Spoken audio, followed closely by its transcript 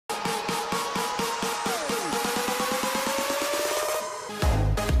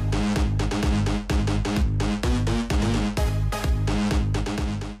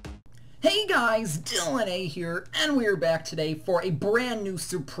guys, Dylan A here, and we're back today for a brand new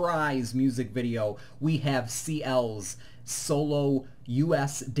surprise music video. We have CL's solo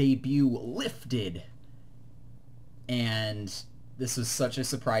US debut, Lifted. And this was such a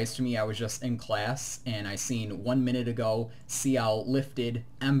surprise to me. I was just in class, and I seen 1 minute ago CL Lifted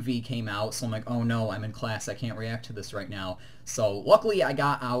MV came out, so I'm like, oh no, I'm in class, I can't react to this right now. So luckily I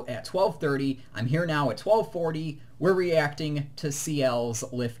got out at 12:30. I'm here now at 12:40. We're reacting to CL's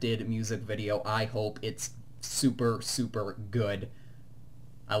Lifted music video. I hope it's super, super good.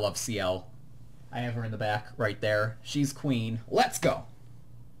 I love CL. I have her in the back right there. She's queen. Let's go.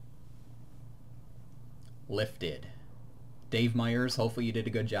 Lifted. Dave Meyers, hopefully you did a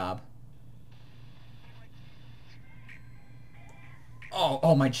good job.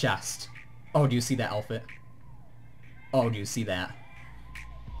 Oh, my chest. Oh, do you see that outfit? Oh, do you see that?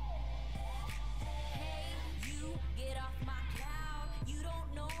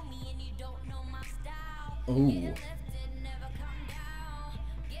 Ooh.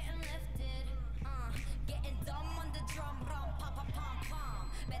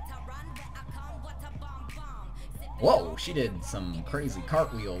 Whoa, she did some crazy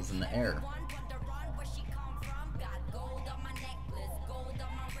cartwheels in the air.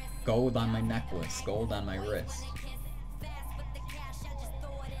 Gold on my necklace, gold on my wrist.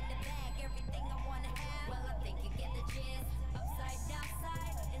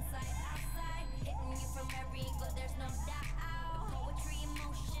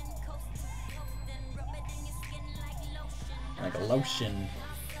 Like a lotion.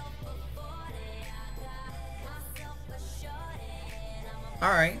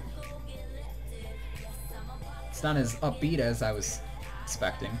 Alright. It's not as upbeat as I was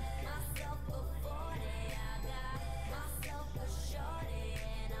expecting.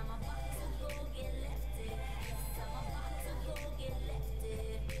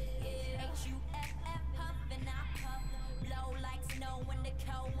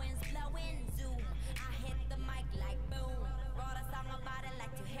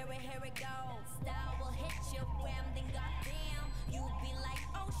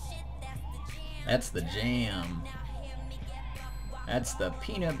 That's the jam. That's the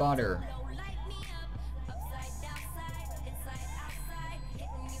peanut butter.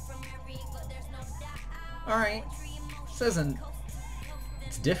 Alright. This isn't...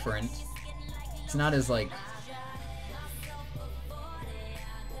 It's different. It's not as like...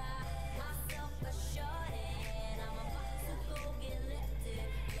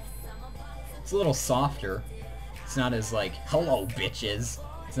 It's a little softer. It's not as like, hello bitches.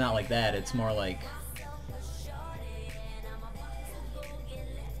 It's not like that, it's more like,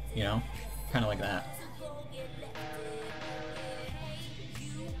 you know, kind of like that.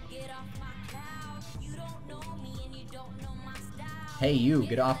 Hey you,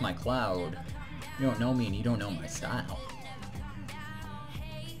 get off my cloud. You don't know me and you don't know my style.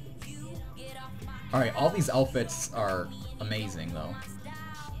 Alright, all these outfits are amazing though.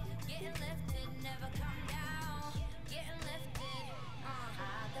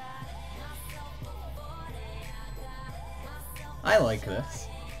 I like this.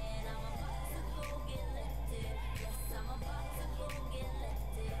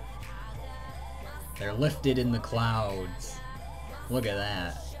 They're lifted in the clouds. Look at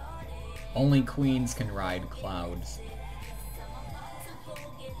that. Only queens can ride clouds.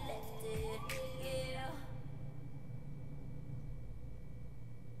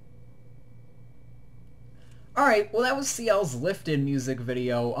 Alright, well that was CL's Lifted music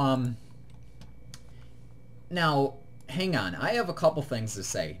video. Now, hang on, I have a couple things to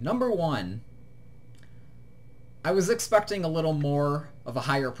say. Number one, I was expecting a little more of a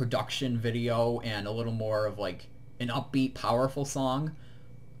higher production video and a little more of like an upbeat, powerful song.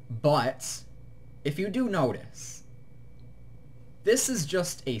 But if you do notice, this is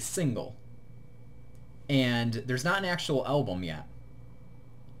just a single. And there's not an actual album yet.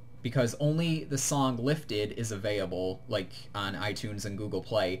 Because only the song Lifted is available, like on iTunes and Google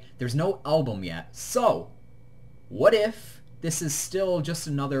Play. There's no album yet. So, what if this is still just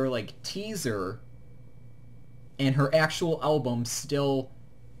another, like, teaser and her actual album still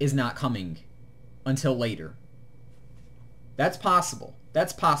is not coming until later? That's possible.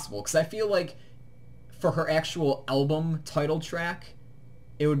 That's possible, because I feel like for her actual album title track,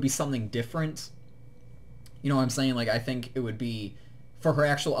 it would be something different. You know what I'm saying? Like, I think it would be, for her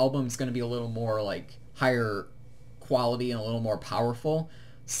actual album, it's going to be a little more, like, higher quality and a little more powerful.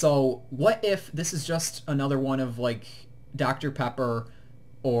 So, what if this is just another one of, like, Dr. Pepper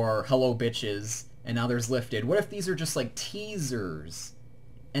or Hello Bitches, and now there's Lifted? What if these are just, like, teasers,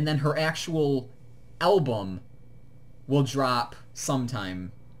 and then her actual album will drop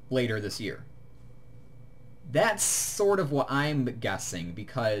sometime later this year? That's sort of what I'm guessing,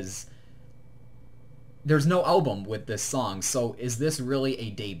 because there's no album with this song. So is this really a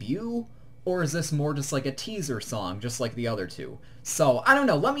debut? Or is this more just like a teaser song, just like the other two? So, I don't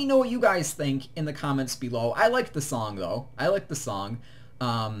know. Let me know what you guys think in the comments below. I liked the song, though. I liked the song.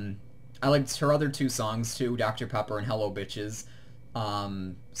 I liked her other two songs, too, Dr. Pepper and Hello Bitches.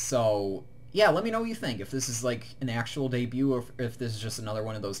 So, yeah, let me know what you think. If this is, like, an actual debut, or if this is just another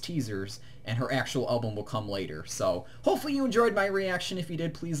one of those teasers, and her actual album will come later. So, hopefully you enjoyed my reaction. If you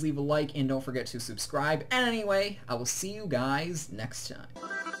did, please leave a like, and don't forget to subscribe. And anyway, I will see you guys next time.